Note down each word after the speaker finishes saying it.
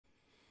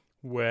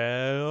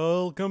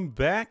Welcome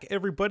back,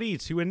 everybody,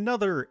 to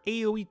another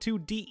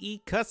AoE2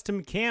 DE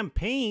custom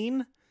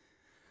campaign.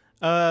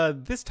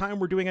 This time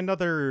we're doing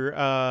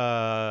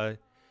another,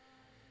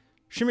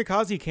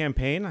 Shimikaze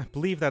campaign. I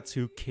believe that's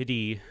who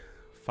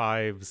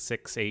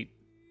Kitty568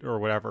 or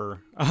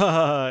whatever,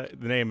 the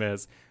name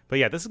is. But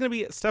yeah, this is going to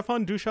be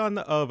Stefan Dusan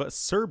of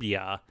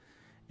Serbia.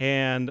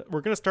 And we're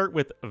going to start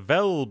with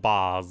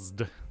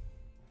Velbazhd.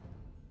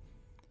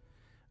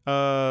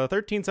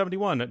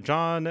 1371,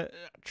 John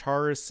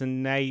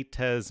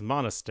Charcinates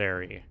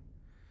Monastery.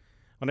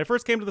 When I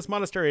first came to this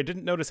monastery, I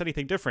didn't notice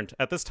anything different.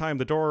 At this time,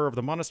 the door of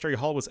the monastery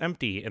hall was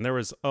empty, and there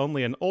was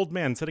only an old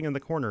man sitting in the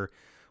corner,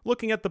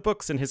 looking at the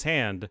books in his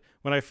hand.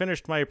 When I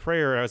finished my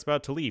prayer and I was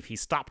about to leave, he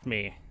stopped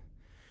me.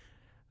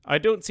 I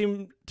don't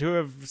seem to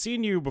have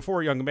seen you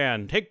before, young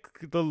man.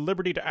 Take the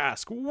liberty to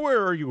ask,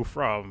 where are you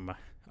from?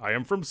 I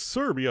am from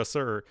Serbia,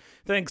 sir.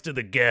 Thanks to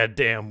the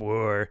goddamn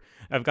war.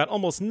 I've got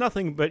almost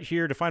nothing but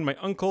here to find my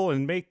uncle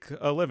and make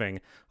a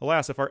living.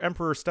 Alas, if our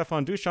Emperor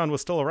Stefan Dusan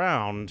was still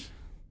around.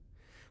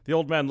 The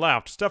old man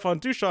laughed. Stefan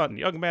Dusan,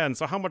 young man,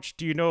 so how much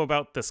do you know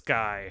about this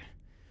guy?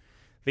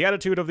 The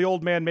attitude of the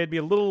old man made me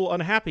a little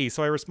unhappy,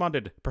 so I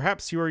responded,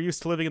 perhaps you are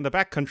used to living in the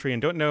backcountry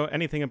and don't know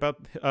anything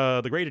about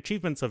the great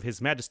achievements of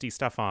His Majesty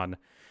Stefan.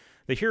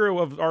 The hero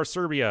of our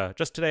Serbia.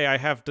 Just today I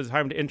have the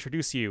time to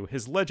introduce you.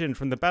 His legend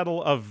from the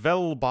Battle of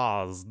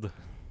Velbazhd.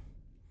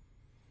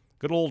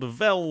 Good old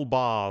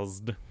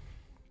Velbazhd.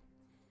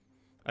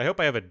 I hope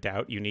I have a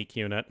doubt unique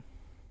unit.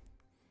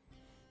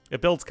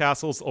 It builds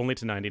castles only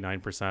to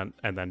 99%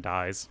 and then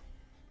dies.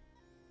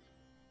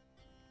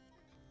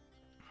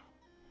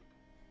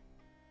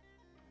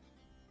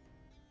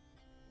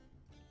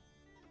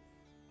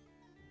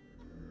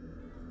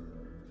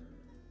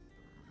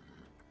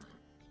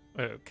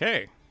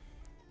 Okay.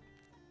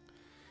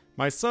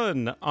 My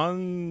son,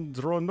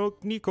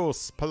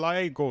 Andronikos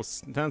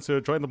Palaigos, intends to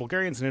join the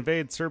Bulgarians and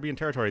invade Serbian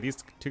territory. These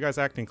two guys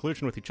act in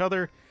collusion with each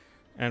other,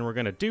 and we're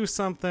going to do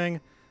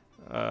something.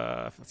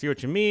 See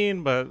what you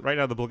mean, but right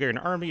now the Bulgarian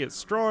army is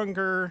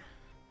stronger.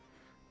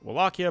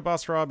 Wallachia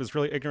Basrab is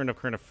really ignorant of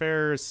current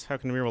affairs. How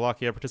can Emir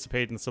Wallachia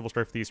participate in the civil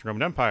strife of the Eastern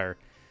Roman Empire?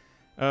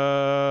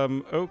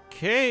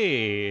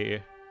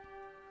 Okay.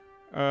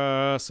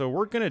 So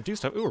we're going to do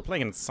stuff. Ooh, we're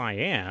playing in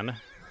Cyan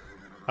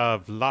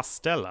of La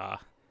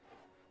Stella.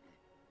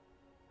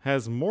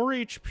 Has more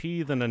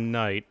HP than a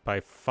knight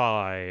by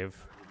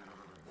 5.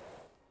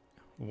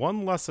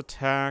 1 less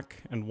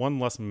attack and 1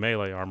 less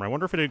melee armor. I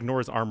wonder if it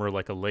ignores armor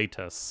like a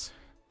Latus.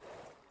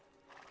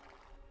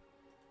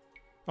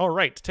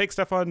 Alright, take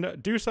Stefan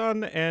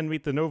Dusan and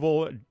meet the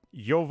noble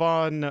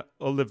Jovan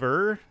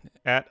Oliver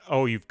at...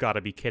 Oh, you've got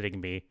to be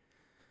kidding me.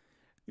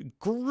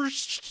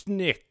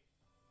 Grishnich.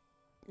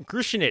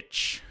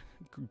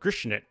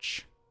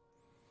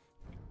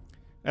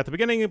 At the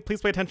beginning,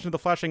 please pay attention to the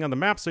flashing on the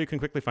map so you can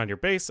quickly find your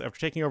base. After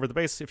taking over the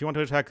base, if you want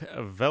to attack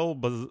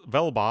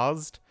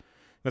Velbazhd,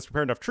 let's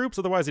prepare enough troops,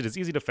 otherwise it is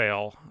easy to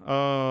fail.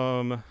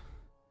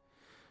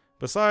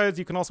 Besides,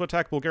 you can also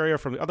attack Bulgaria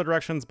from the other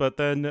directions, but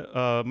then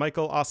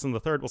Michael Austin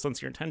III will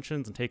sense your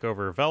intentions and take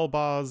over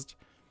Velbazhd.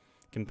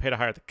 You can pay to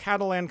hire the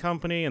Catalan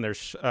Company, and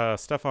there's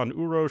Stefan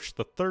Uroš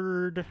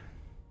III.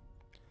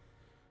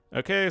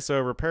 Okay, so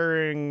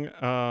repairing...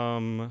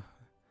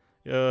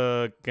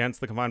 against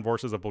the combined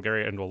forces of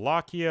Bulgaria and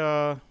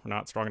Wallachia. We're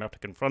not strong enough to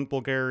confront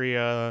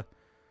Bulgaria.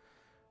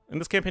 In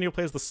this campaign, you'll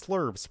play as the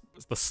Slurvs.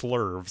 The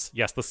Slurvs.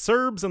 Yes, the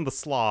Serbs and the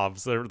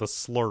Slavs. They're the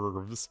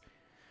Slurvs.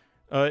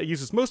 It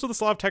uses most of the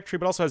Slav tech tree,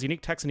 but also has unique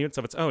techs and units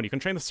of its own. You can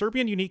train the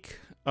Serbian unique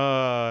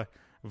Vlastelas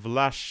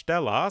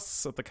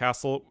at the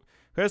castle,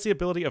 who has the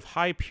ability of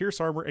high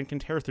pierce armor and can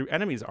tear through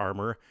enemies'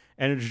 armor,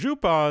 and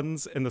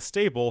Jupans in the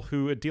stable,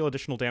 who deal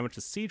additional damage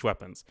to siege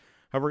weapons.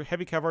 However,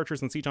 heavy cav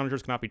archers and siege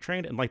onagers cannot be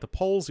trained, and like the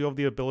Poles, you have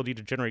the ability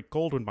to generate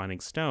gold when mining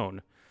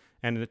stone,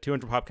 and a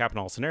 200 pop cap in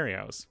all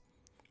scenarios.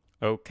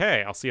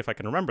 Okay, I'll see if I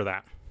can remember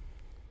that.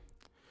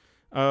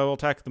 We'll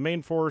attack the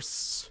main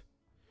force.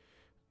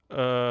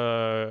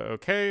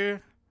 Okay.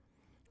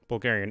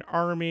 Bulgarian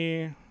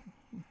army.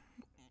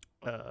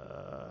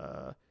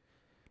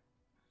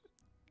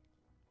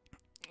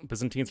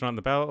 Byzantines are not in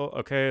the battle.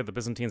 Okay, the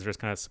Byzantines are just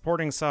kind of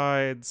supporting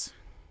sides.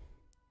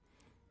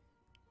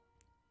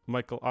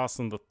 Michael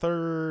Austin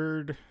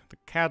III, the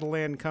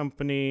Catalan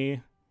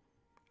Company.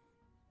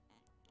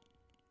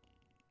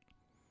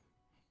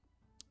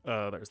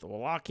 There's the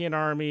Wallachian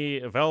army,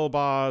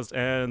 Velbazhd,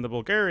 and the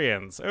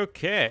Bulgarians.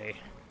 Okay.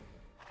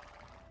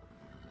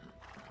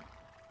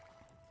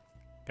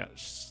 Got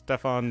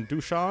Stefan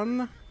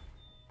Dusan.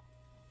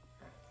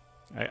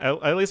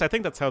 At least I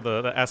think that's how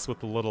the S with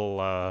the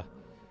little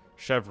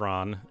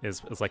chevron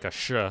is like a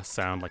sh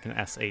sound, like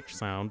an SH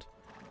sound.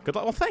 Good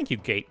luck. Well, thank you,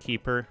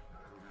 Gatekeeper.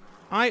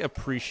 I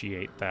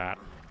appreciate that.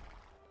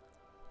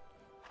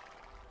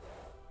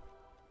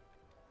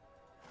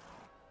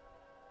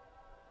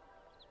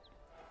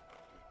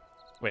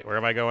 Wait, where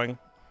am I going?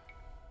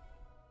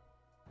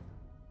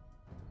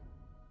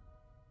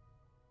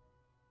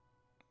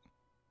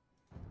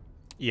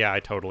 Yeah,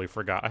 I totally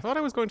forgot. I thought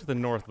I was going to the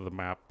north of the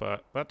map,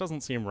 but that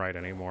doesn't seem right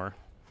anymore.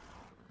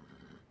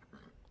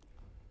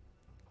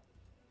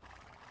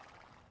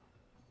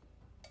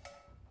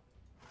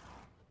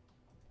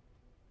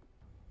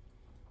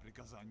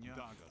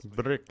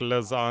 Brick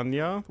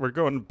lasagna. We're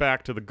going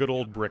back to the good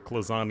old brick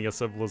lasagna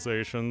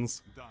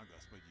civilizations.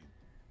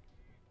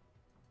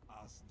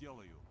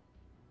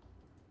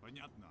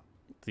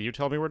 Do you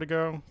tell me where to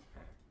go?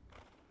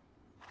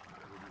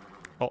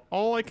 Well,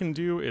 all I can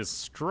do is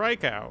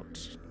strike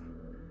out.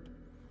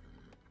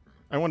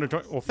 I want to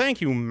join. Well,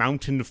 thank you,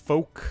 mountain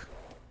folk.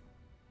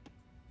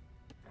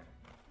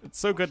 It's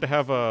so good to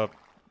have a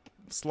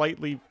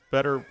slightly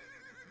better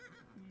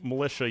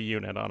militia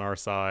unit on our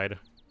side.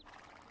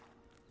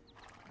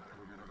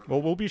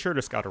 Well, we'll be sure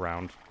to scout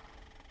around.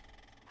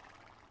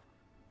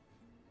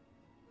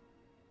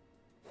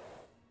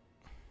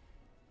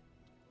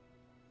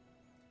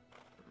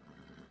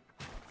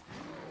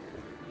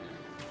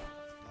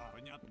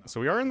 So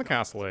we are in the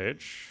Castle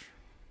Age.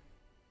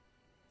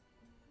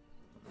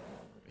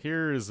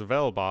 Here's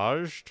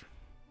Velbazhd.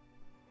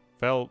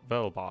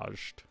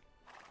 Velbazhd.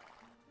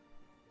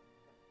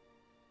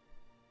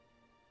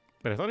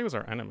 But I thought he was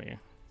our enemy.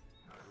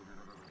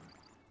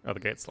 Oh,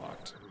 the gate's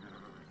locked.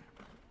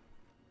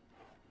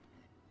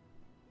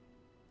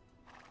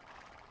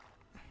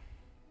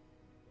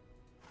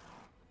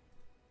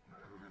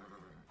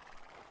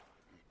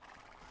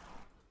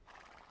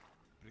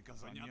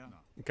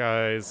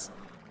 Guys,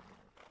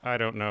 I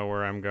don't know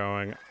where I'm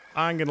going.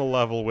 I'm gonna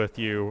level with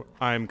you.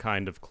 I'm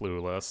kind of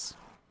clueless.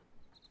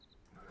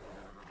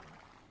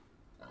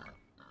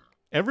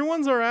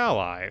 Everyone's our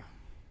ally.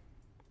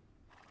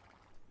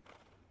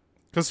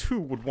 Because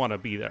who would want to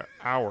be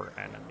our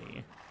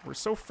enemy? We're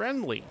so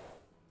friendly.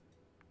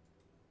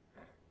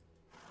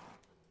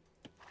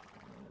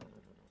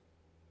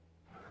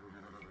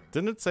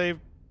 Didn't it say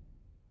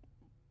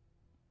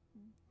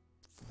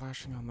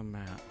flashing on the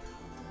map?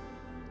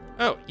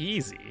 Oh,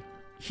 easy.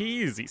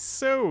 Easy.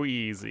 So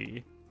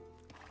easy.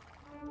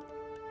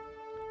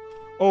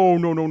 Oh,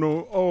 no, no,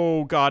 no.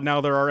 Oh, God,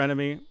 now they're our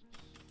enemy.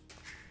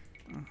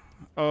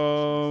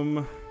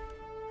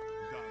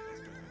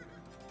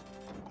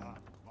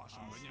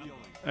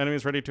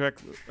 Enemies ready to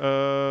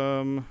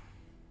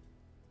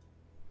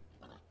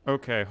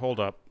okay, hold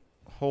up.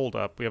 Hold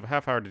up. We have a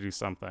half hour to do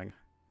something.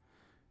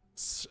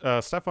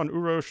 Stefan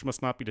Dusan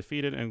must not be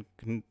defeated and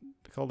can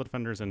call the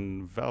defenders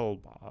in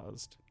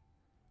Velbazhd.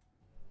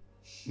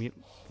 Meet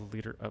the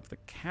leader of the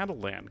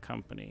Catalan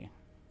Company.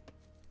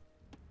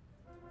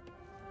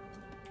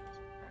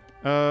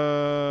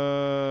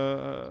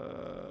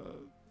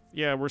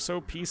 Yeah, we're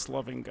so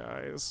peace-loving,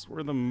 guys.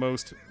 We're the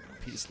most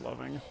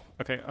peace-loving.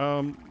 Okay,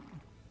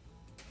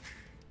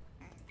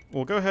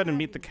 we'll go ahead and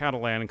meet the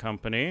Catalan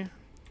Company.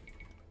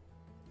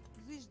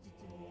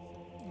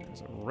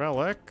 There's a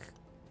relic.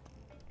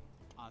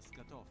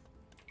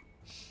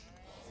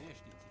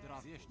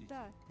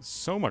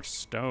 So much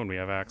stone we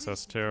have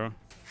access to.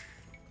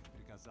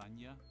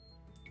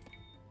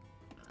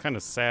 Kind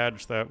of sad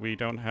that we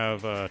don't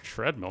have a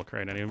treadmill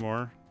crane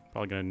anymore.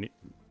 Probably gonna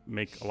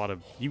make a lot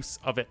of use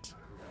of it.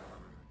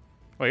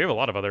 Well, you have a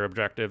lot of other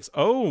objectives.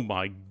 Oh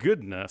my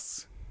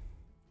goodness.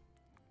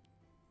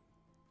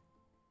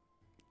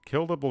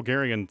 Kill the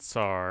Bulgarian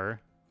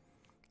Tsar.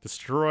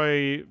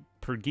 Destroy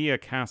Pergia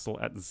Castle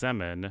at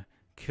Zemun.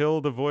 Kill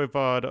the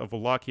Voivod of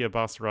Wallachia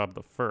Basarab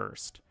I.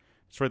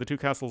 Destroy the 2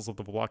 castles of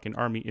the Wallachian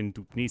army in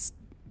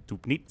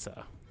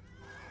Dubnica.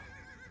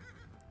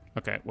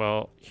 Okay,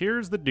 well,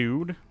 here's the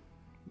dude.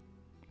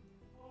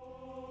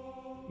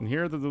 And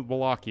here are the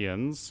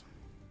Wallachians.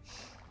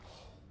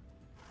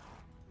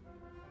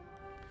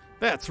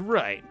 That's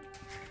right.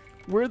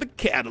 We're the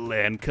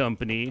Catalan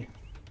Company.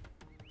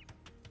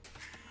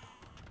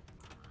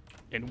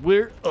 And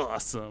we're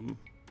awesome.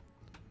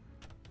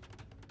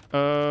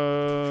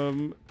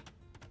 Okay,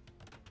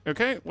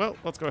 well,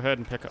 let's go ahead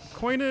and pick up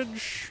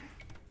coinage.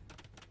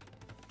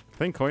 I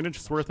think coinage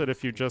is worth it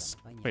if you just...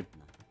 Wait,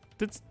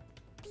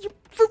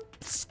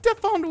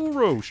 Stefan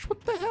Dusan,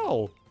 what the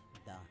hell?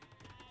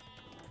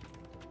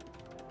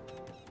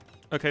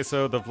 Okay,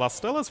 so the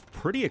Vlastella's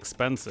pretty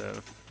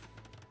expensive.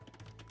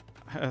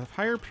 Have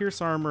higher pierce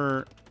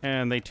armor,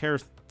 and they tear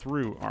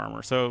through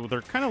armor. So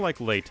they're kind of like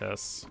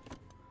Latus.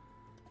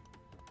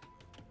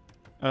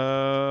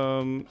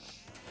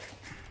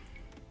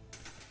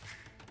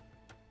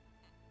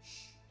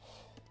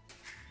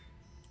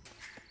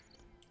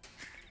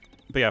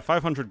 But yeah,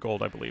 500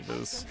 gold, I believe,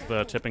 is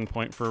the tipping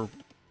point for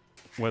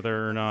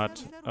whether or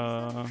not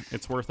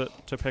it's worth it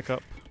to pick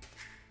up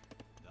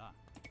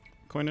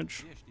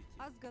coinage.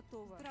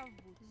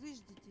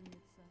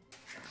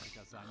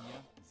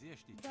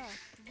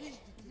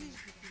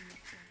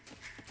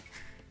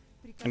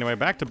 Anyway,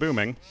 back to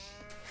booming.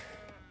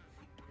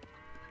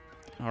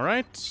 All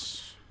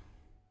right.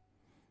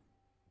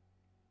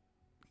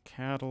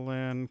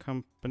 Catalan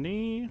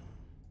Company.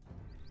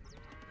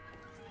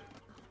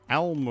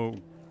 Almo.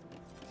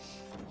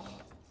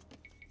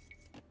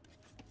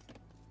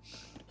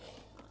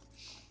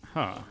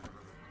 Huh.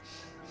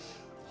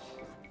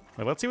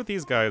 Wait, let's see what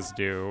these guys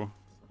do.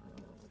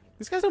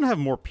 These guys don't have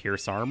more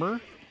pierce armor.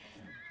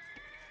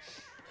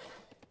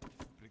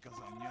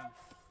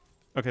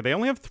 Okay, they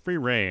only have 3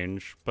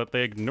 range, but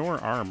they ignore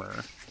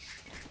armor.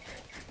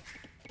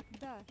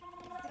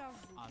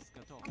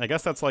 I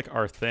guess that's like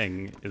our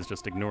thing, is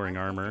just ignoring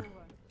armor.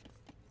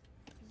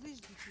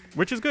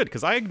 Which is good,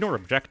 because I ignore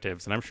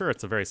objectives, and I'm sure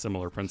it's a very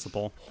similar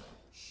principle.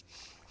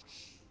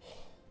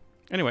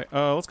 Anyway,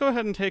 let's go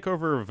ahead and take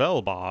over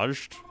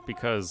Velbazhd,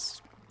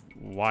 because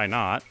why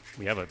not?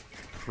 We have a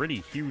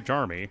pretty huge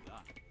army.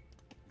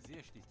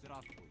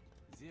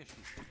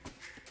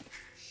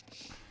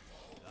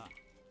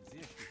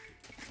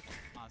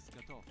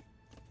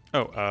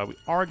 Oh, we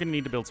are going to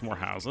need to build some more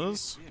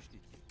houses.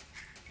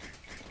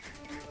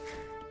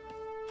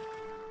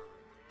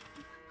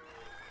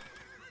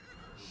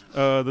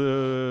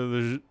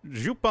 The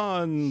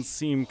Zhupans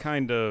seem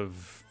kind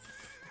of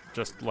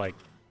just like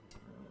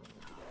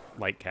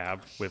light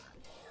cab with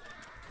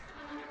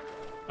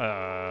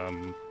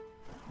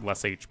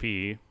less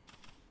HP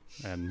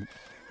and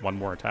one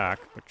more attack,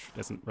 which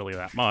isn't really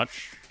that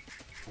much.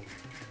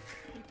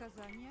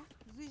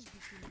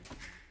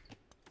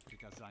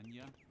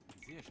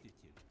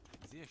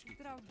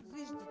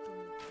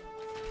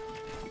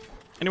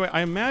 Anyway,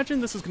 I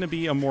imagine this is going to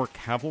be a more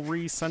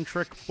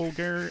cavalry-centric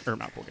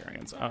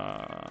Bulgarians,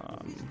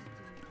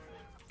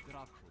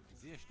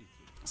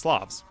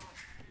 Slavs.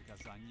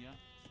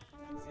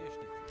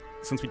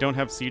 Since we don't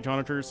have siege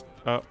onagers.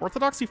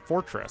 Orthodoxy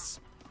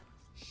Fortress.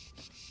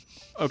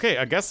 Okay,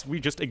 I guess we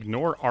just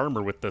ignore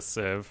armor with this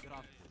civ.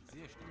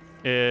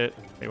 Wait,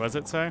 what does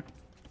it say?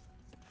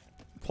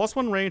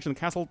 +1 range and the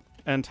castle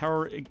and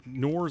tower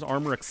ignores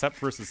armor except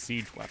versus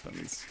siege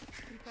weapons.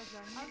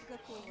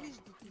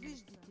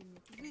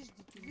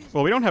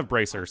 Well, we don't have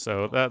Bracer,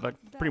 so that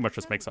pretty much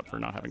just makes up for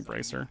not having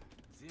Bracer.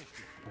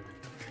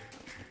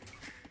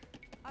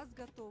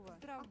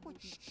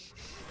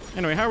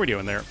 Anyway, how are we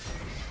doing there?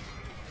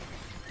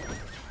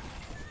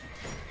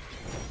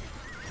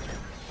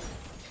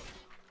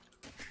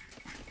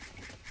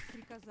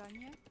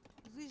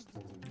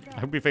 I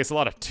hope we face a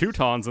lot of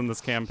Teutons in this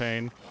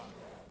campaign,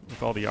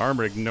 with all the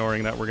armor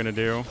ignoring that we're gonna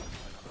do.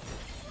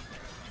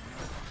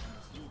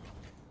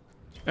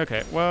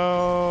 Okay,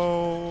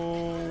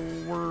 well,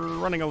 we're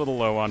running a little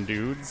low on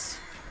dudes.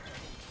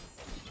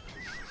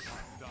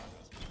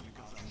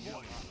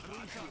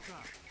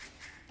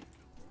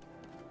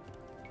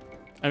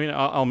 I mean,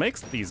 I'll make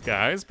these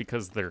guys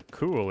because they're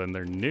cool and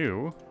they're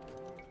new.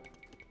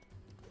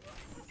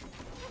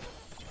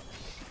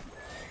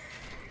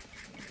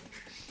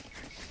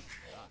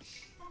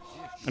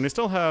 And they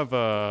still have,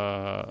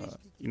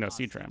 you know,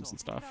 siege rams and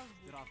stuff.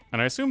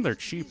 And I assume they're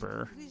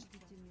cheaper.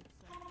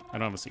 I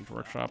don't have a siege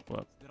workshop,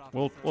 but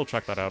we'll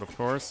check that out, of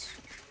course.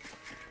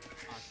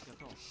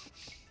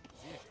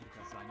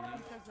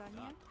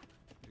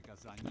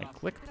 Can I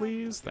click,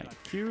 please?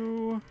 Thank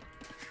you.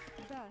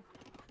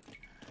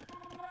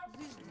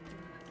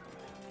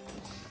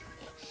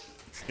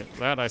 Let's get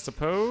that, I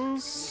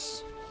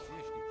suppose.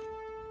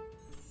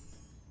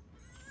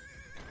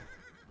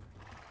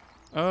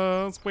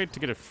 Let's wait to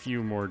get a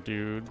few more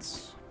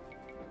dudes.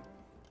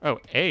 Oh,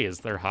 A is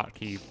their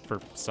hotkey for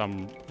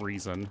some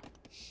reason.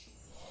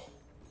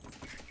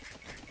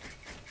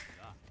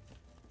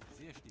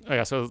 Oh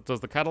yeah, so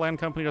does the Catalan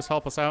Company just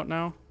help us out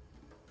now?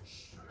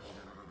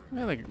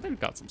 Yeah, they've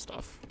got some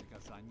stuff.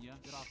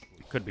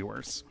 Could be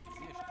worse.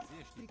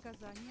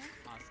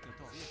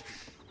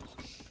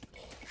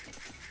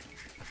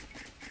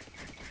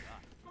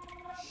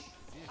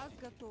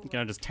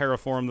 Gonna just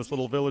terraform this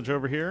little village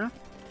over here.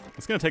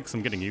 It's gonna take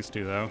some getting used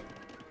to, though.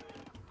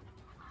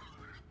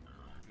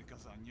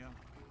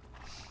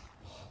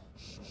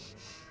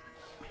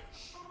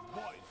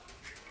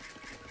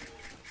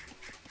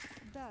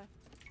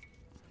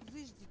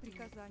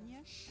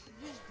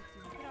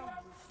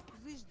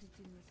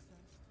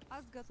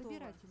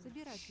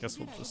 Guess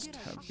we'll just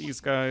have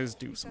these guys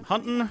do some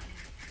hunting.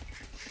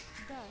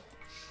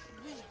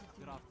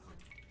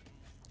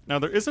 Now,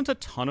 there isn't a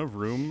ton of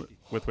room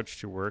with which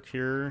to work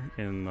here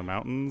in the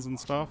mountains and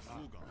stuff.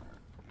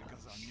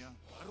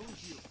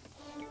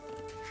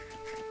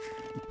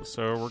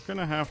 So we're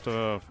gonna have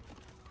to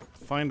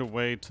find a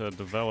way to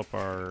develop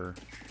our,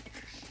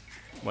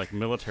 like,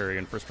 military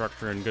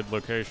infrastructure in good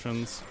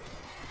locations.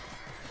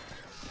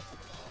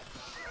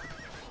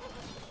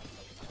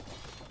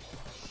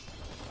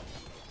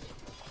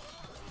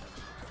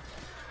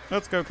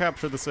 Let's go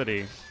capture the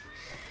city.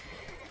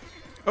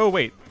 Oh,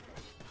 wait.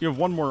 You have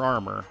one more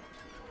armor.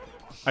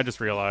 I just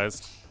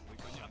realized.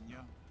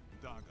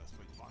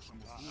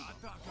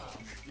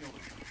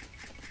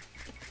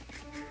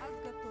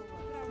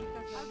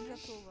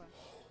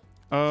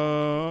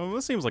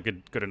 This seems like a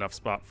good enough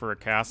spot for a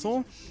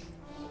castle.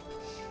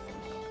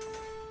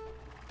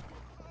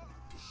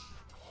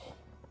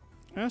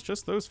 Yeah, it's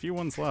just those few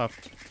ones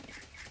left.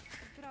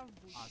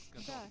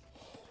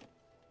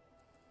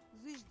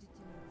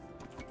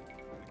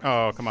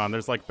 Oh, come on,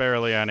 there's like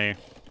barely any.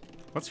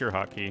 What's your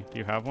hotkey? Do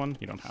you have one?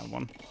 You don't have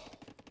one.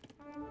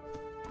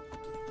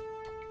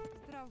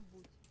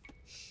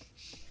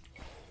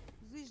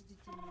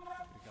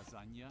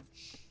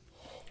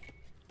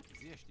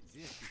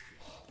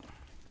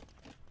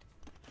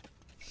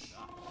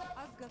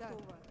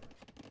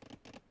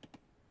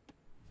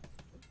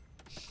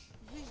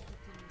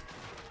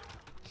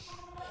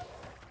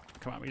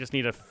 Come on, we just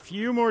need a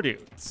few more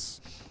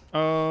dudes.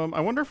 I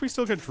wonder if we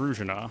still get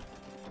Druzhina.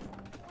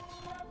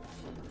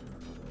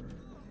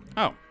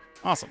 Oh,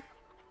 awesome.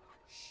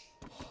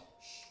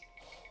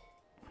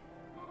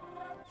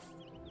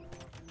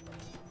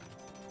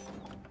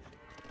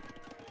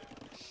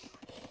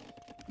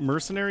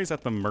 Mercenaries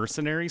at the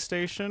mercenary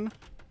station.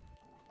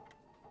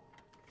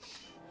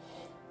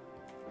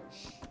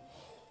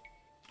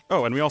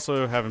 Oh, and we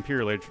also have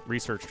Imperial Age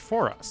researched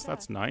for us.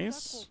 That's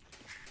nice.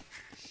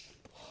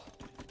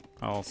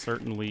 I'll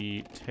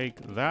certainly take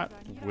that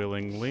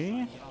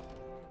willingly.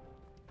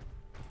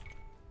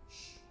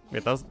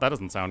 Wait, that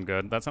doesn't sound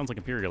good. That sounds like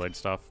Imperial Age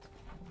stuff.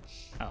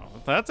 Oh,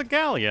 that's a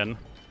galleon.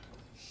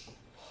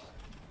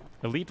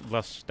 Elite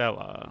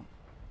Vlastela.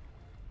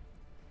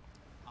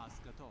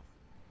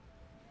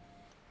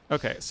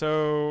 Okay,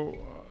 so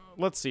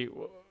let's see.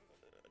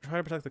 Try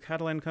to protect the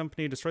Catalan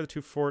Company. Destroy the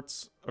 2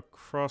 forts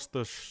across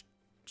the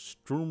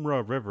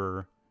Strumra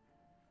River,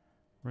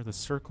 where the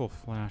circle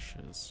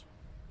flashes.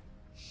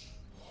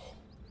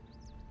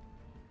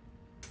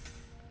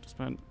 Just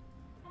spent.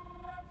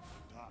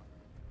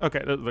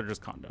 Okay, they're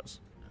just condos.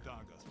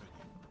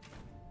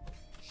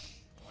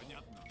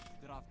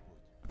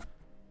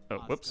 Oh,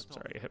 whoops!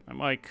 Sorry, I hit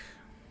my mic.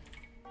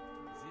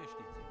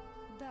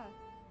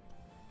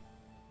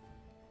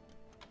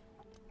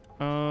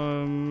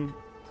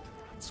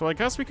 So I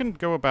guess we can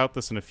go about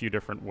this in a few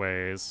different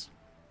ways.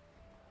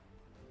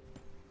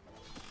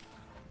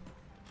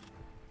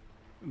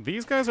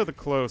 These guys are the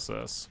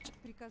closest.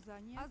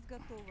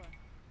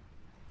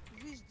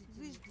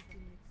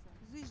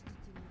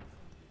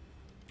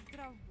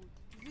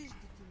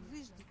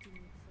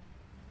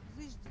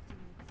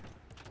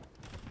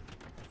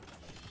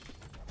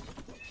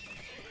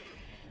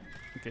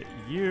 Okay,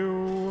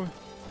 you...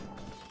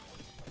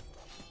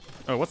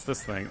 Oh, what's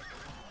this thing?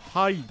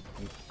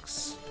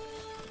 Hikes.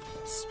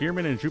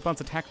 Spearmen and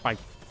Jupons attack by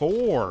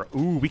 4.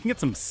 Ooh, we can get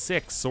some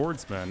sick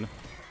swordsmen.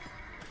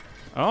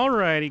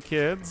 Alrighty,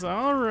 kids.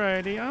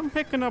 Alrighty. I'm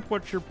picking up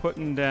what you're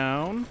putting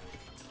down.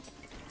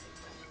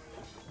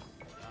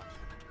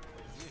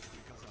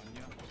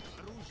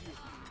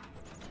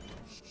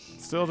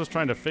 Still just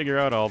trying to figure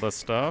out all this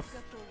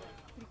stuff.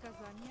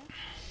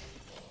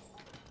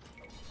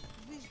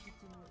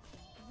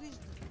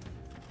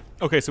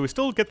 Okay, so we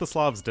still get the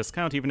Slavs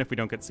discount even if we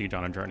don't get Siege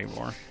Onager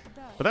anymore.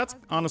 But that's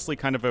honestly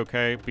kind of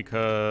okay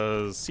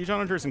because Siege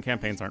Onagers and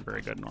campaigns aren't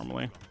very good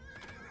normally.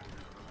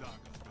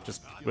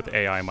 Just with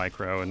AI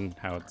micro and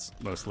how it's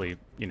mostly,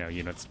 you know,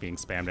 units being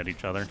spammed at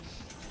each other.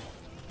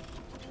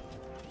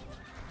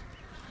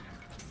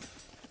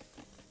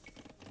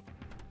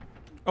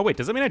 Oh wait,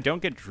 does that mean I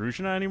don't get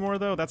Druzhina anymore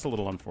though? That's a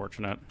little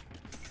unfortunate.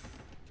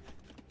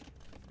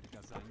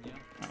 Oh,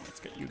 let's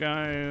get you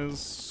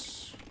guys.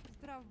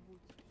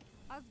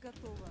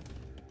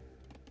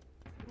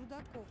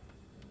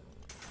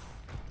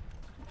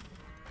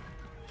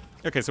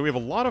 Okay, so we have a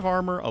lot of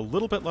armor, a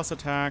little bit less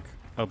attack,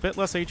 a bit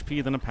less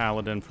HP than a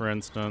paladin, for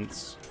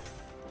instance.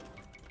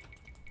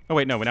 Oh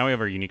wait, no, now we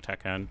have our unique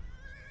tech end.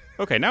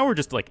 Okay, now we're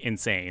just like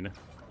insane.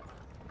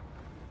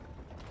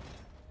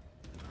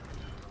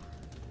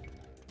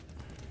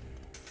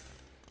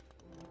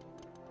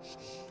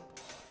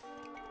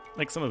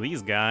 Like some of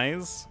these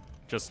guys,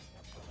 just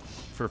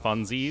for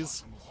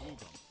funsies.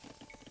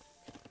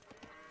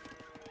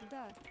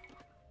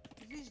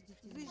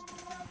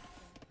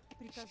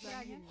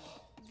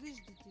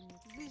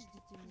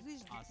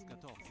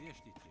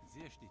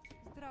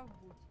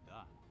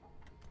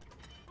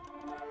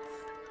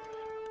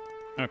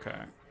 Okay.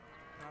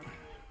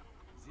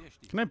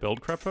 Can I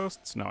build crep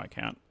posts? No, I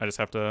can't. I just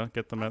have to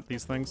get them at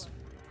these things.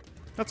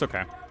 That's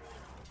okay.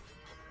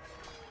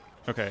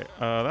 Okay,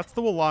 that's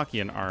the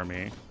Wallachian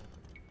army.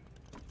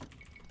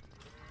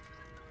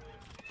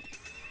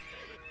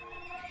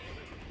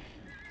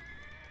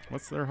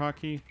 What's their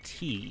hockey?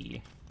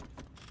 T.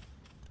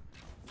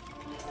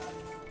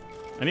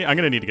 I'm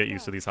gonna need to get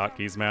used to these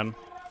hotkeys, man.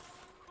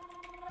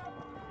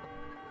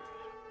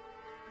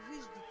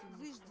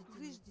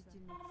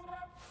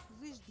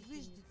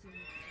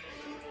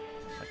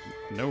 Like,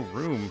 no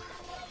room.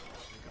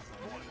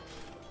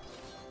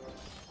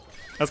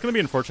 That's gonna be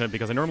unfortunate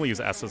because I normally use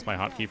S as my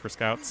hotkey for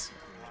scouts.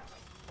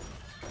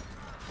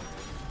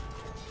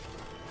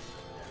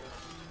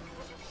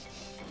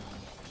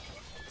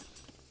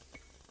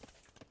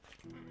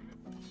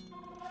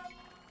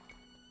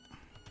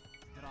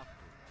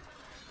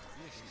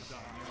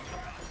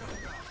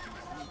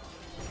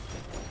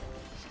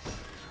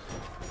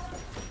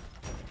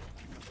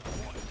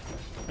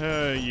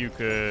 You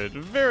could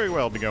very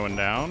well be going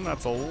down.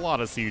 That's a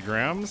lot of siege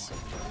rams.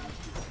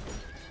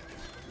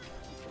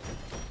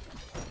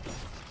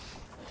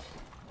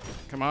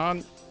 Come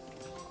on.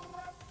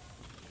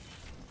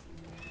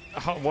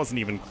 Oh, it wasn't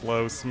even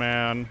close,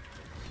 man.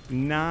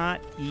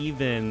 Not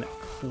even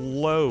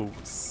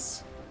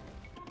close.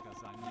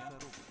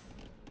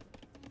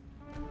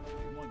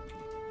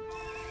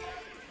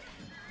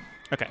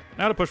 Okay,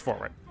 now to push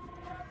forward.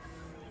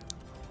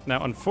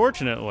 Now,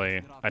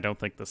 unfortunately, I don't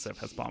think the Civ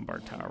has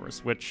bombard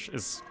towers, which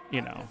is,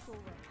 you know,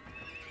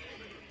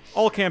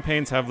 All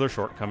campaigns have their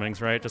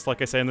shortcomings, right? Just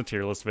like I say in the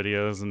tier list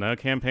videos, and no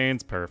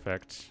campaign's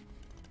perfect.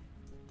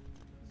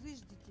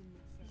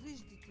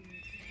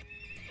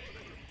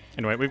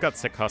 Anyway, we've got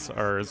sick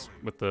hussars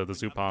with the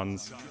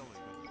Zupans.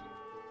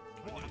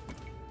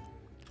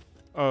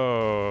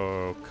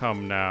 Oh,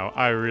 come now.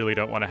 I really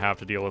don't want to have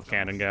to deal with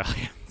cannon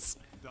galleons.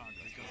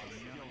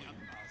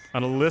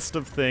 On a list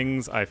of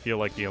things I feel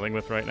like dealing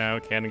with right now,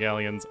 cannon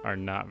galleons are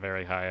not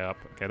very high up.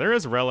 Okay, there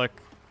is a relic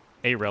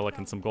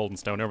and some golden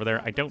stone over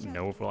there. I don't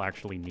know if we'll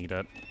actually need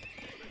it.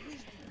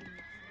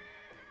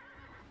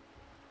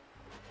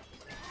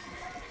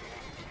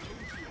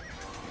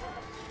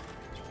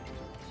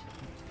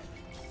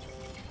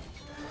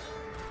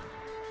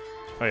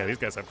 Oh yeah, these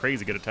guys have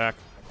crazy good attack.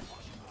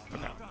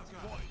 Okay.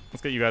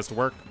 Let's get you guys to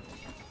work.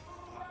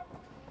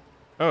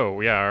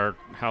 Oh yeah, our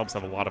halbs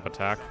have a lot of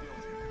attack.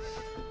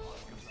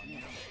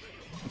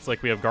 It's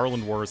like we have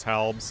Garland Wars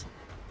halbs.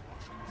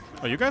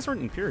 Oh, you guys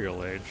aren't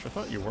Imperial Age. I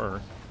thought you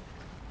were.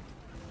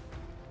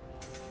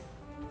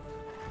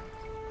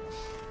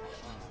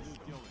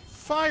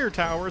 Fire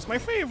towers, my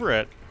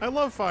favorite! I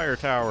love fire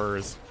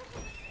towers.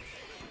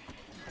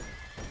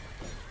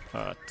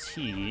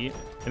 Tea.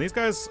 And these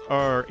guys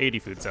are 80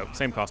 food, so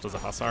same cost as a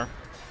hussar.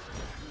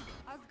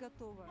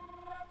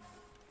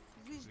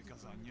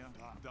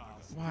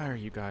 Why are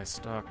you guys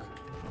stuck?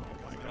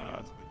 Oh my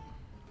god.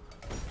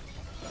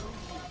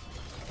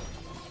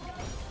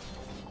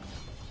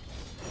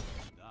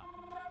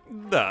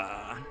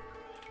 Duh.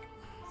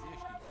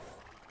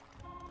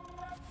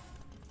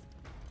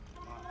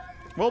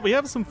 Well, we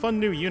have some fun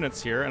new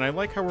units here, and I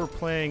like how we're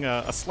playing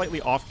a slightly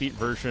offbeat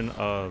version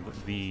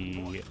of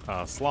the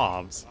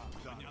Slavs.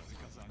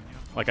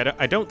 Like,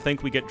 I don't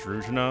think we get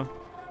Druzhina,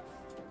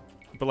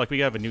 but like we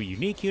have a new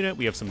unique unit,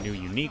 we have some new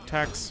unique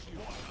techs,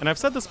 and I've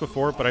said this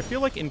before, but I feel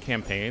like in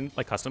campaign,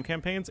 like custom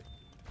campaigns,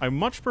 I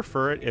much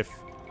prefer it if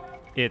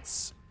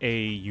it's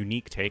a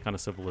unique take on a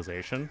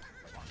civilization.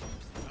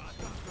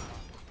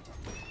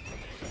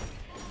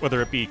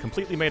 Whether it be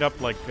completely made up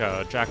like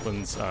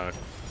Jacqueline's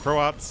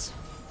Croats,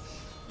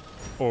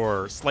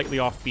 or slightly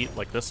offbeat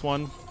like this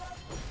one,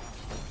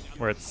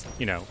 where it's,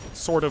 you know,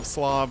 sort of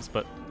Slavs,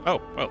 but,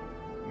 oh,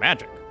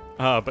 magic,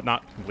 but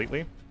not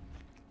completely.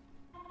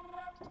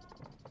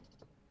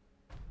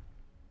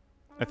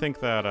 I think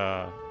that,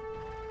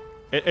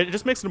 it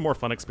just makes it a more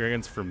fun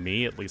experience for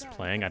me, at least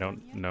playing. I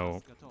don't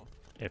know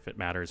if it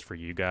matters for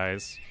you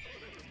guys.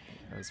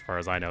 As far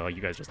as I know,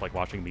 you guys just like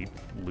watching me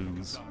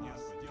lose.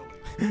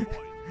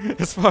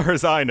 As far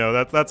as I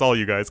know, that's all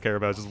you guys care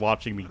about, just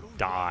watching me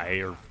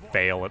die or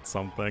fail at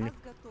something. You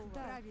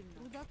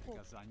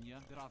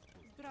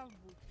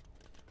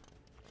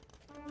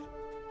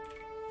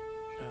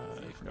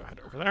can go ahead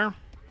over there.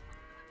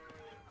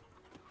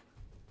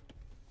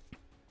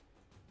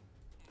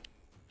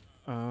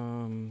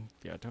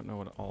 Yeah, I don't know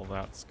what all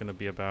that's gonna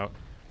be about.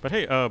 But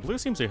hey, blue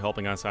seems to be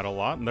helping us out a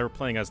lot, and they're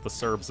playing as the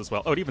Serbs as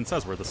well. Oh, it even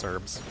says we're the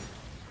Serbs.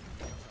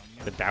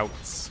 The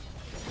doubts.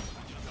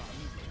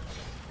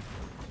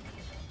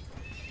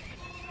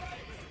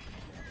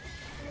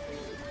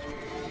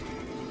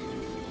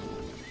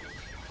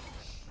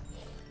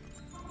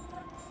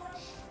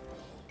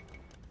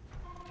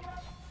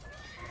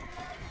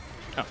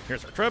 Oh,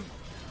 here's our trib.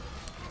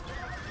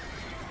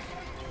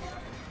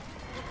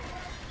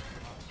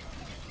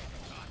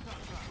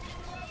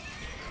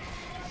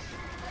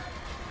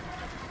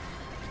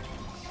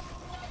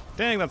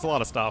 Dang, that's a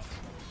lot of stuff.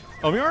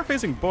 Oh, we are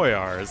facing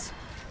boyars.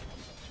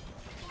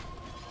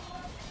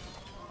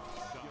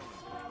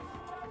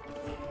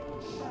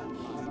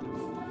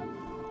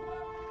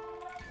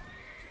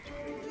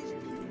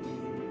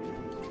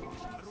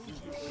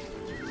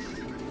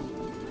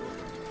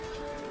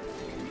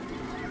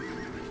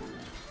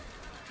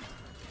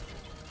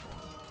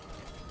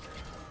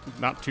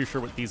 Not too sure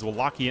what these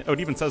Wallachians... Oh,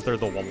 it even says they're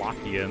the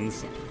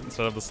Wallachians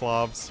instead of the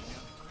Slavs.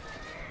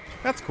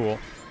 That's cool.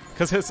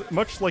 Because as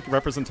much, like,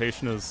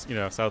 representation as, you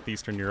know,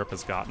 Southeastern Europe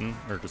has gotten,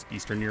 or just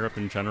Eastern Europe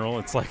in general,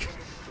 it's like,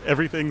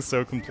 everything's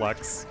so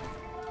complex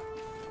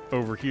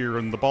over here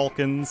in the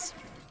Balkans.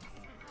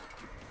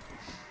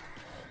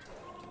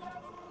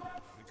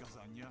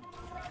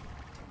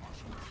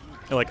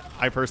 Like,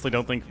 I personally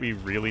don't think we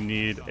really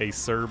need a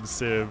Serb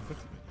civ.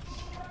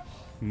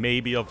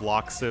 Maybe a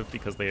Vlach civ,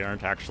 because they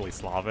aren't actually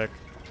Slavic.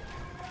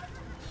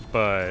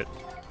 But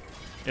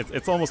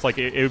it's almost like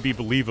it would be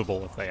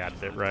believable if they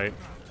added it, right?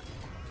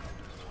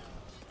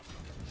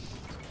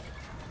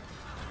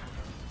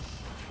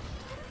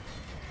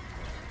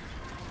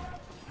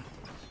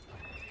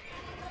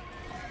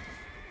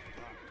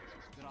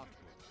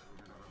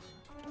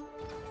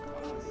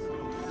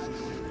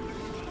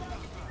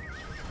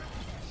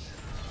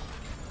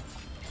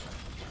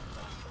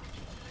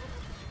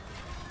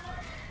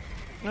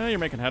 You're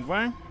making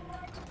headway.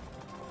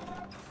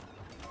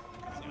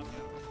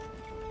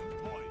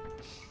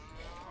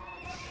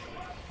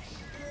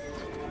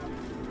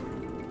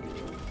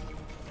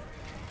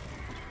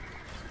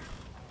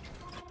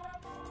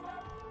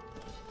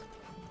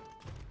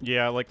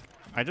 Yeah, like,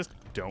 I just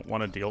don't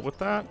want to deal with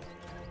that.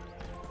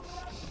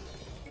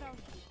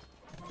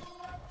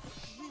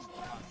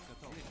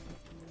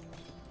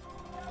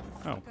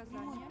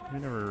 We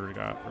never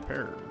got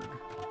repaired.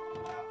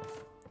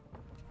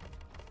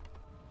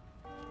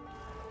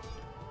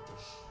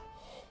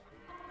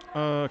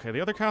 Okay, the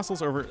other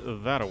castle's over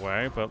that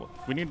away, but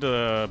we need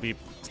to be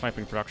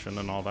sniping production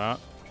and all that.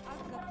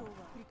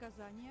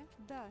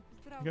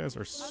 You guys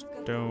are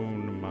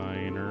stone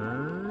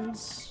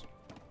miners.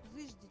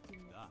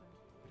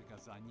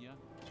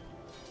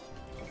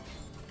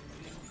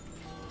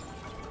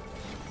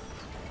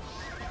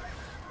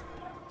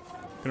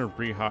 I'm gonna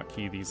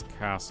re-hotkey these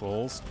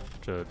castles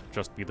to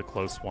just be the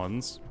close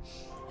ones.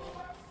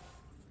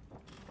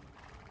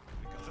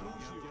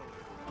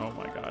 Oh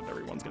my god,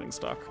 everyone's getting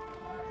stuck.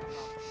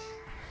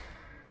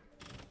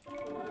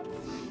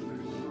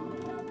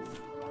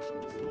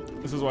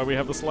 This is why we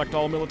have the select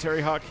all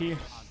military hotkey.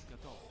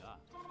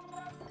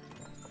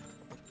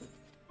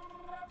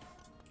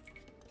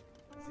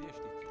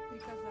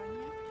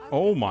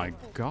 Oh my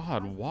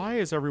god, why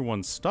is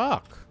everyone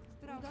stuck?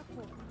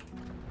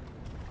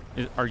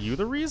 Are you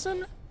the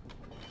reason?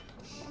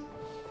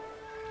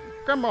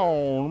 Come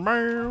on,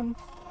 man.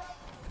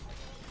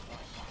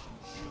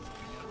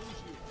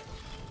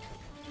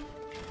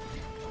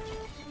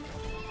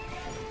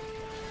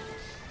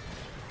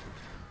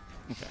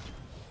 Okay.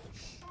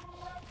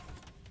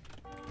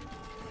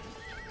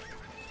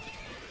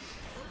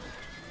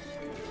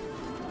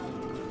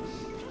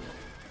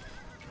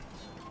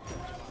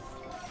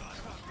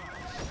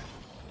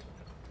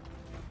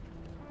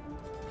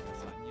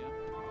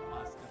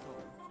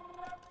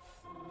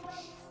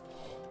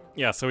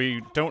 Yeah, so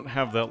we don't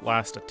have the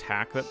last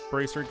attack that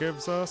Bracer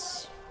gives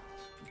us.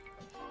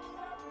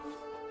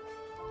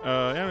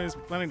 Enemies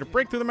planning to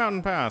break through the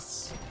mountain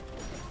pass.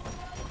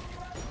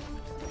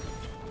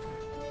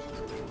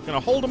 Gonna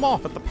hold them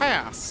off at the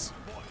pass.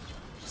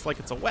 Just like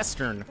it's a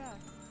western.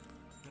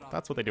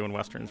 That's what they do in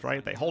westerns,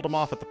 right? They hold them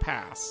off at the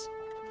pass.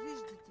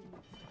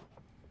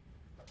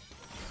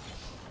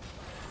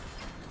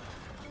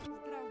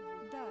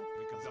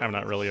 I'm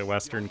not really a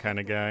western kind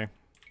of guy.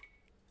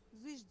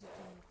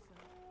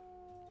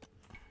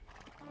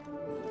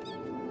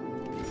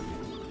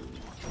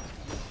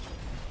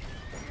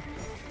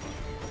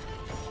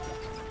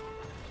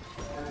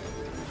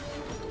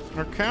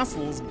 Our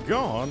castle's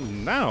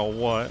gone. Now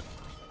what?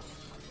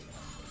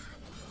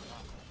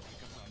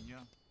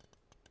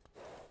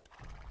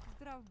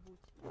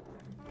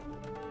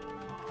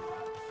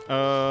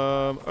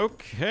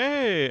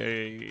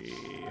 Okay.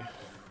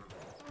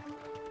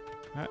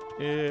 That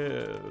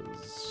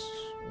is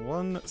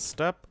one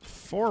step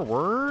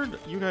forward.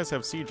 You guys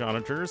have siege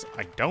onagers.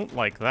 I don't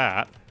like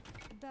that.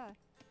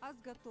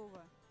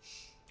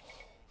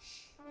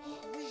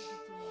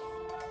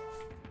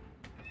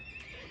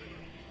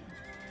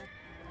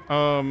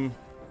 Oh,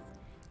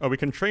 we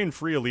can train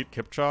free elite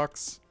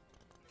Kipchoks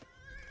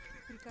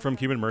from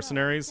Cuban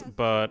mercenaries,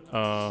 but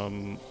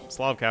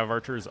Slav cav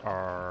archers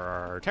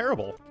are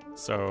terrible.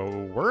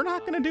 So we're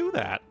not gonna do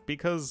that,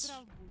 because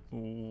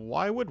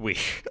why would we?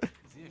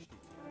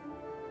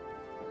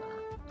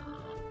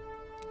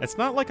 It's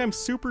not like I'm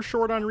super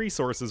short on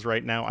resources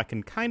right now. I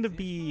can kind of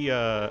be,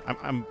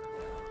 I'm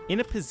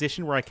in a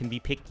position where I can be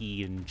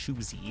picky and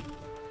choosy.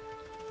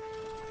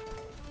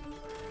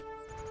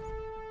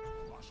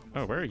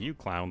 Oh, where are you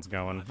clowns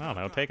going? I don't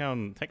know, take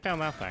down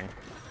that thing.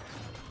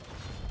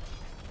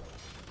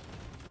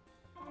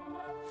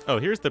 Oh,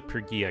 here's the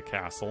Pergia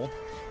castle.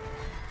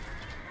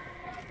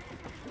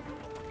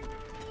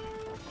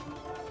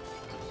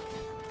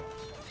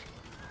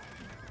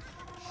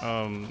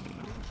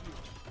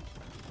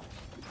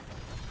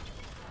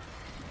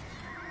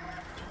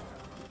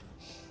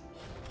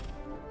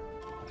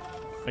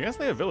 I guess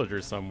they have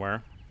villagers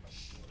somewhere.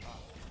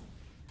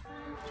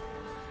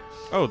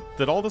 Oh,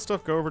 did all this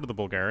stuff go over to the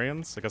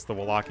Bulgarians? I guess the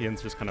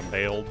Wallachians just kind of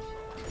bailed.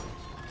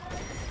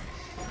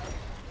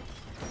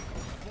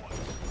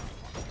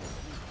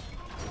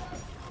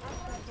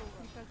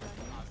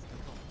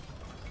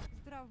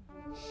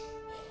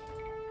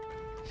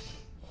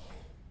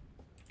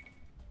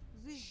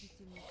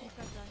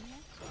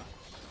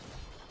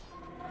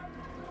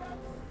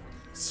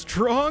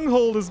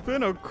 Stronghold has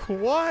been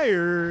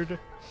acquired!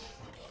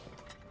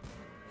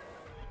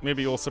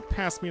 Maybe you'll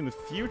surpass me in the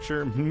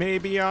future.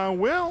 Maybe I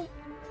will.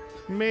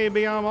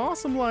 Maybe I'm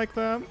awesome like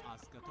that.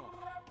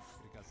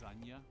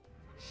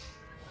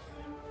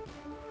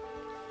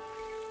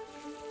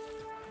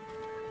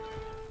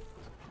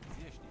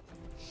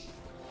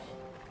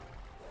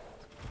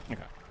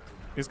 Okay.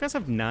 These guys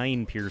have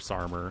 9 pierce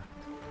armor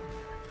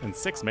and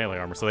 6 melee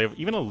armor, so they have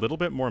even a little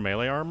bit more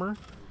melee armor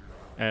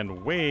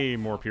and way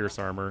more pierce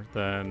armor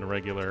than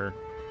regular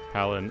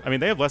Paladin. I mean,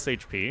 they have less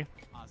HP.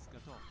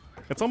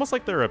 It's almost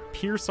like they're a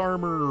pierce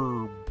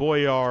armor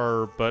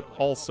boyar, but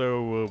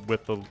also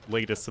with the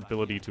latest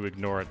ability to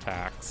ignore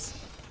attacks.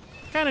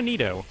 Kinda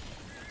neato.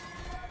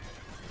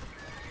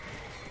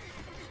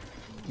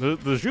 The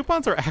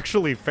Jupons are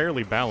actually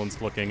fairly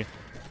balanced looking.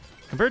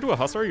 Compared to a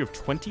Hussar, you have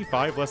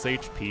 25 less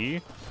HP,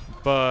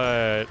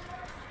 but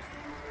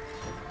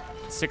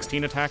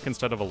 16 attack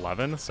instead of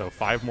 11, so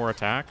 5 more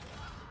attack.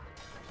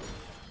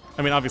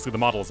 I mean, obviously the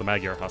model is a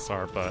Magyar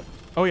Hussar, but...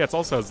 Oh yeah, it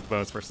also has the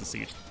bonus versus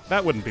siege.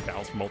 That wouldn't be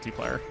balanced for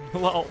multiplayer.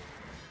 Lol.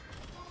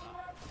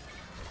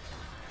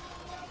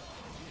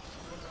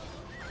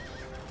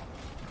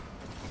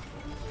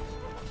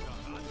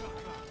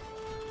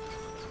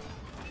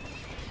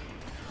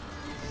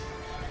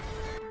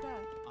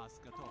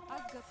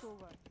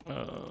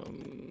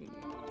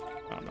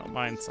 I don't know,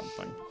 mine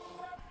something.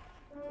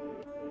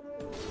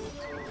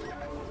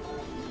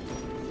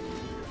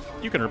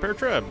 You can repair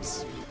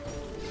trebs.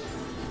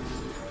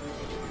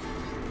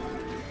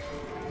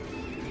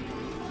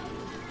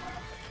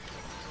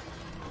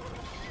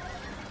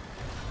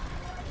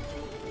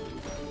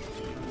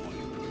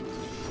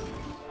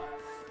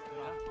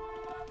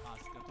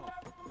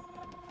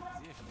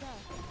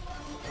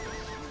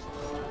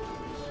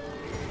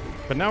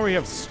 But now we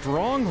have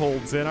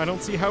strongholds in. I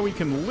don't see how we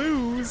can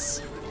lose.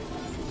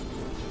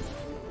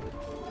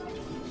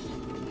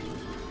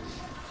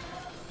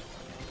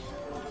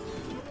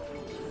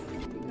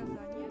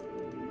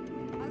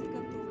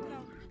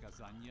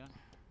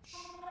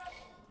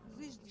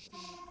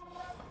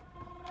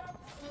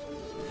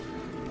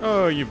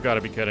 Oh, you've got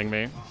to be kidding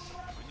me.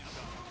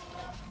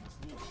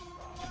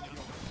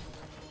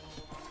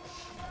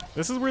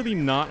 This is where the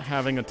not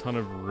having a ton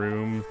of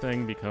room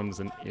thing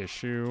becomes an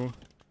issue.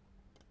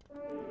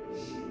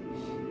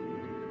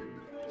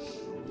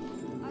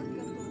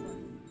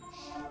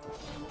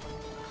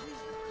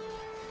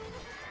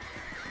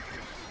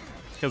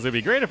 Because it'd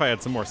be great if I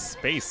had some more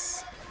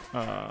space.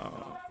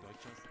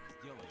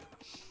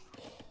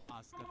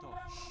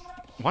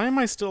 Why am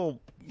I still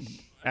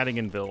adding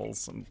in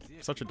bills? I'm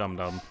such a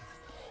dum-dum.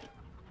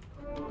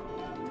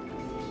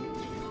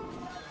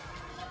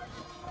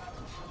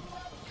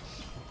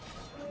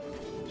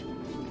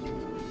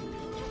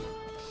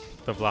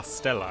 The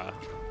Vlastela.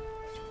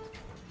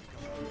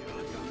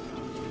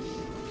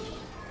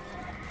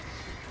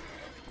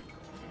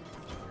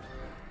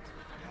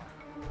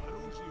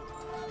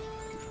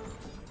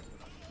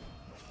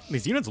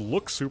 These units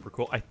look super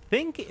cool. I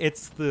think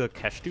it's the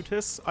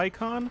Keshtutis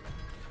icon.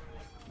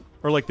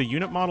 Or like the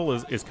unit model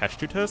is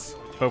Keshtutis,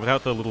 but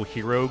without the little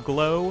hero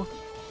glow.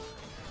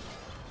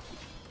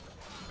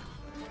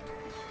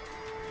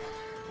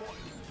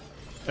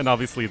 And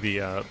obviously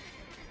the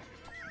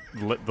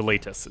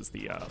latest is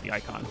the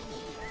icon.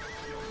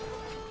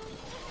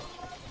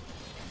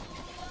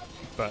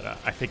 But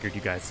I figured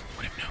you guys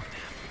would have known that.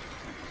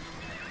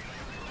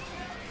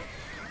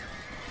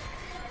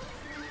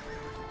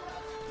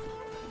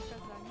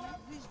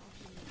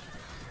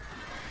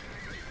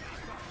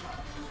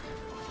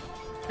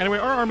 Anyway,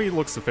 our army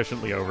looks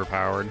sufficiently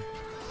overpowered.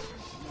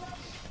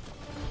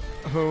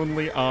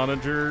 Only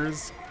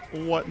onagers.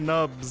 What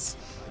nubs.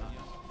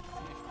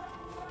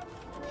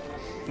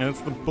 And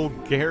it's the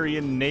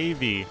Bulgarian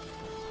Navy.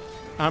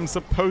 I'm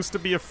supposed to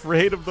be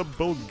afraid of the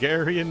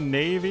Bulgarian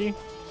Navy?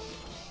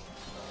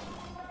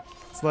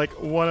 It's like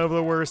one of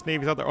the worst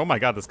navies out there. Oh my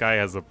god, this guy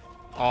has an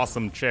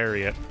awesome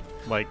chariot.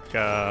 Like,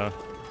 that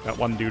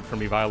one dude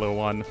from Evilo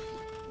 1.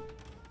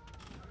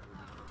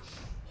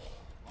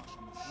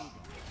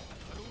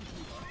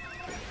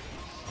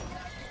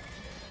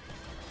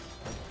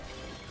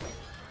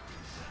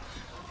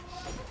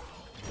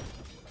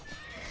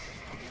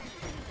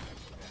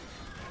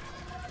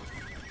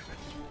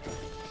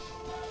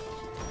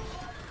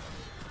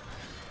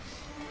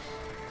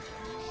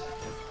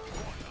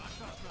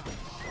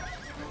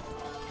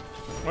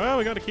 Well,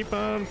 we gotta keep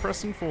on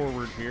pressing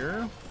forward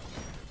here.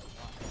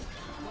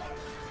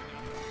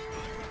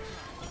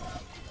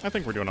 I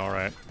think we're doing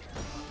alright.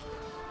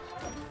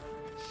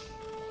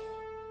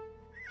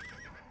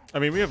 I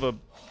mean, we have a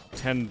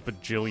 10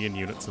 bajillion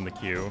units in the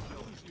queue.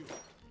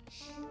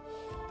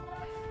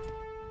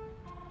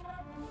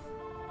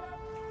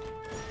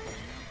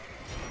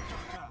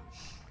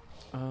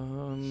 I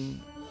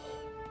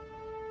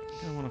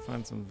want to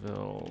find some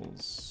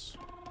vills.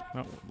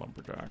 Not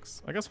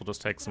lumberjacks. I guess we'll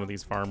just take some of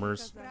these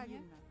farmers.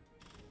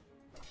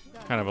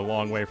 Kind of a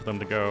long way for them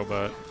to go,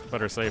 but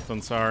better safe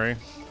than sorry.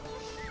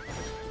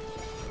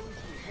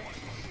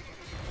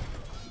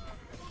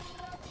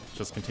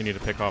 Just continue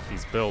to pick off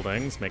these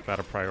buildings, make that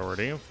a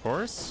priority, of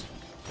course.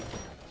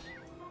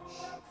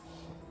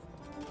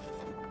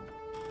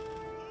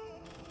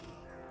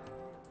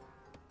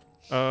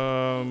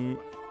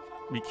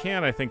 We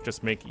can, I think,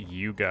 just make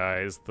you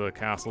guys the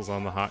castles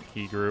on the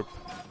hotkey group.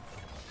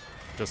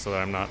 Just so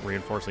that I'm not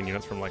reinforcing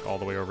units from, like, all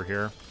the way over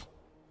here.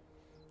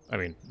 I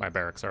mean, my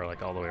barracks are,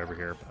 like, all the way over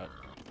here, but...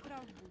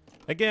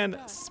 Again,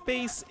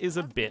 space is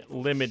a bit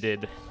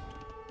limited.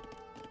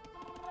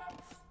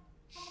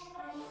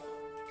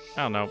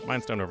 Oh, no,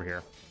 mine's down over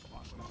here.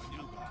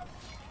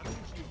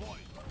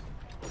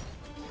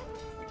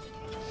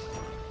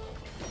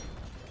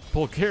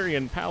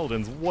 Bulgarian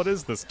Paladins, what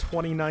is this,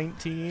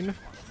 2019?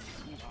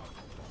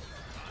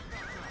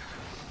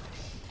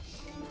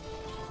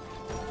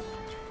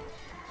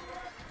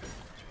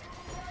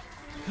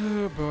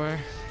 Oh boy.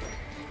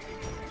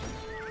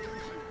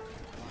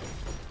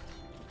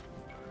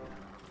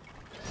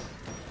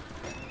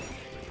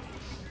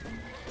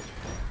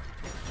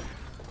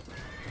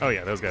 Oh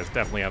yeah, those guys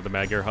definitely have the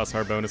Magyar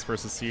Hussar bonus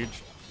versus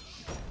Siege.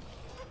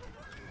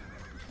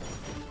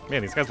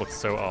 Man, these guys look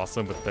so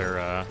awesome with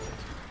their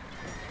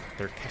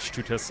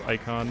Kestutus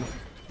icon,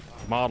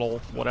 model,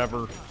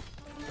 whatever.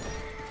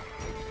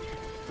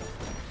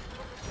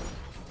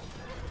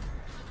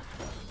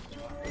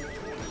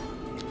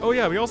 Oh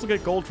yeah, we also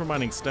get gold from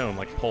mining stone,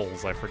 like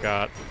poles, I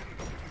forgot.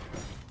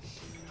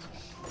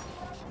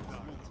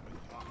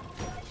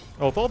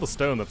 Oh, with all the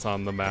stone that's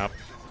on the map,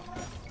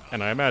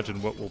 and I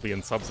imagine what will be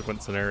in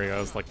subsequent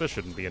scenarios, like this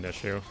shouldn't be an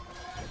issue.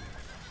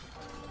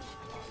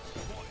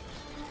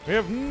 We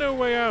have no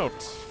way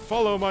out!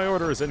 Follow my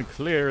orders and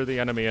clear the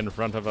enemy in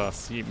front of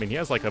us. I mean, he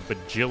has like a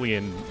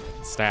bajillion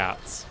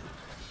stats.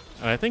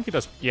 And I think he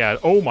does, yeah,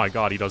 oh my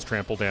god, he does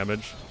trample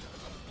damage.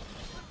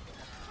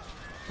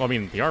 Well, I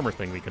mean, the armor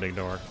thing we can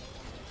ignore.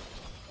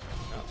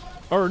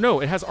 Or no,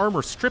 it has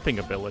armor stripping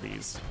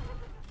abilities.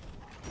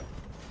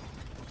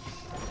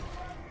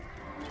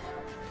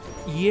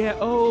 Yeah,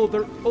 oh,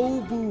 they're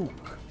Obuk.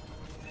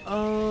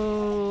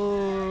 Oh.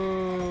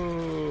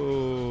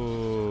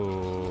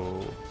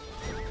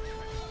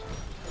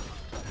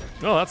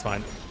 Oh, that's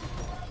fine.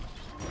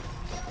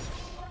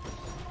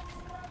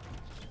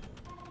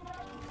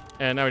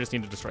 And now we just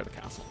need to destroy the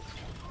castle.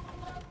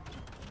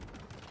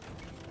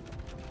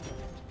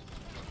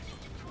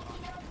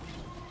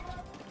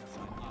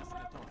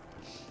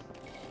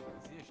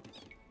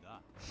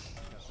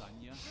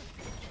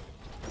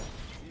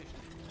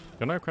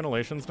 Don't I have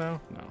crenellations now?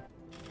 No.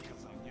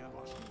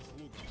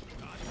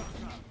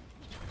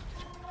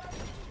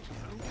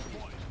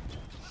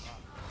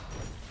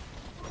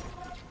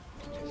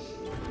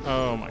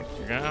 Oh my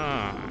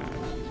god.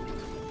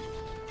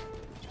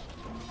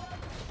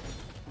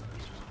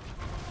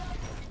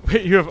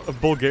 Wait, you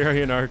have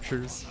Bulgarian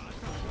archers.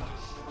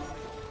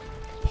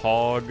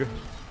 Pog.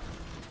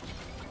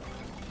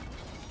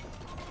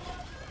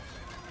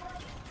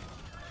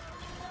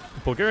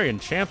 Bulgarian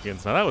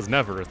champions. Now that was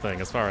never a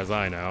thing as far as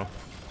I know.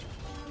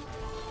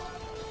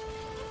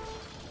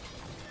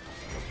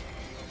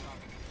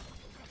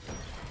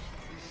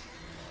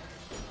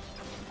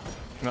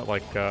 Not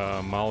like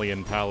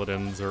Malian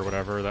paladins or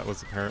whatever. That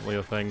was apparently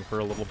a thing for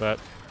a little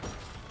bit.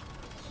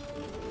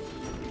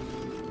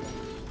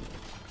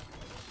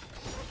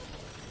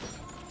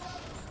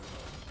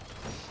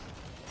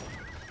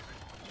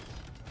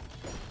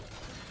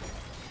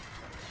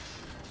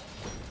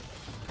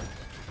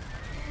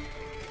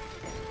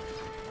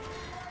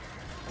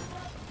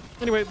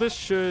 Anyway, this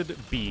should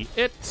be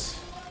it.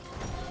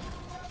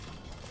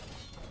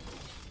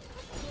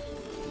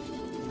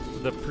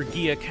 The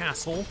Pergia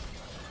Castle.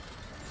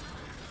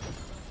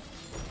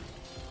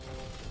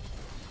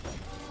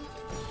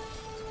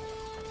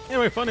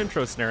 Anyway, fun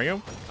intro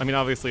scenario. I mean,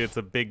 obviously it's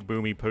a big,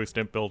 boomy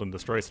post-imp build and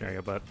destroy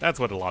scenario, but that's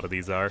what a lot of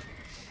these are.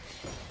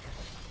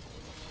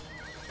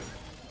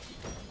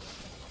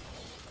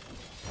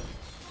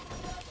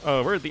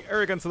 Oh, where'd the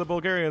arrogance of the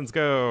Bulgarians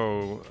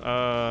go?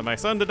 My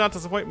son did not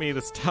disappoint me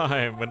this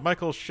time. When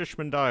Michael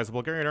Shishman dies, the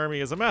Bulgarian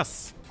army is a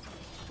mess.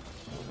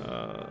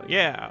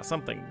 Yeah,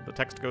 something. The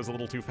text goes a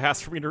little too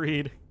fast for me to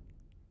read.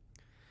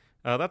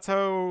 That's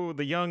how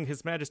the young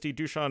His Majesty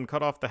Dusan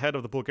cut off the head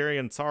of the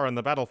Bulgarian Tsar on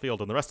the battlefield,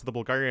 and the rest of the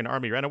Bulgarian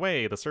army ran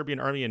away. The Serbian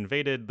army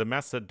invaded the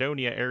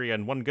Macedonia area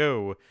in one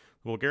go.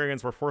 The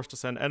Bulgarians were forced to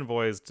send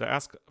envoys to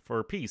ask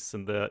for peace,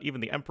 and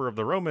even the Emperor of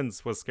the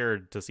Romans was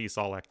scared to cease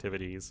all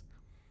activities.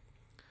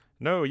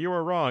 No, you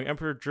are wrong.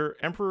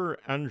 Emperor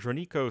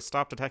Androniko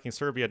stopped attacking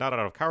Serbia not out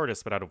of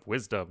cowardice, but out of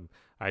wisdom.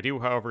 I do,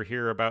 however,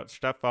 hear about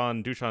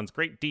Stefan Dusan's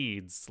great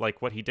deeds, like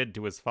what he did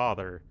to his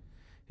father.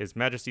 His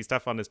Majesty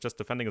Stefan is just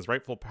defending his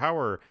rightful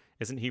power.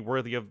 Isn't he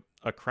worthy of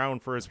a crown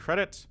for his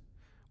credit?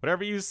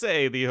 Whatever you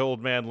say, the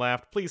old man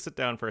laughed. Please sit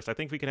down first. I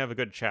think we can have a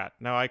good chat.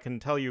 Now I can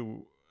tell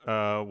you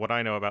what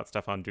I know about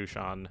Stefan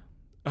Dusan.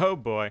 Oh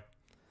boy.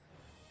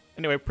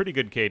 Anyway, pretty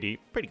good, KD.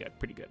 Pretty good,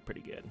 pretty good,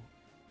 pretty good.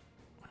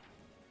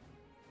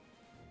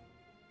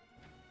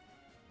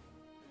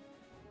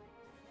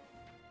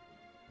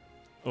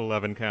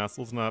 "11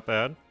 castles, not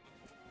bad.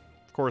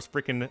 Of course,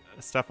 freaking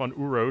Stefan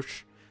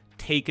Uroš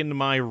taken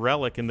my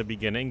relic in the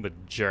beginning, the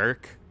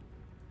jerk.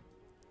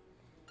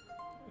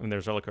 And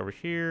there's a relic over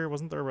here.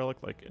 Wasn't there a relic,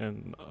 like,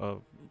 in a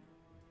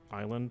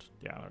island?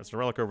 Yeah, there's a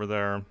relic over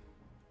there.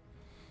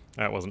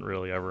 That wasn't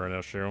really ever an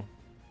issue.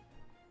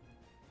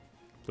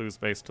 Blue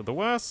space to the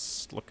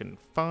west, looking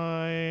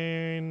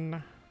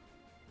fine.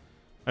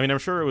 I mean, I'm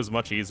sure it was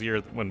much easier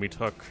when we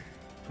took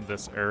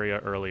this area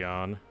early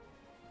on.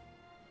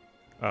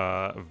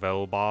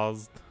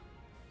 Velbazhd.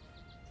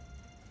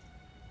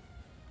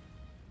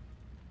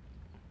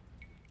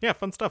 Yeah,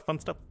 fun stuff, fun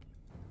stuff.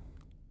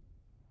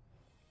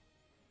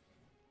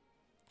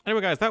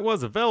 Anyway, guys, that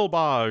was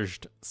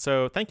Velbazhd.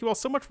 So thank you all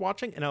so much for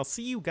watching, and I'll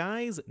see you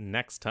guys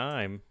next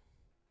time.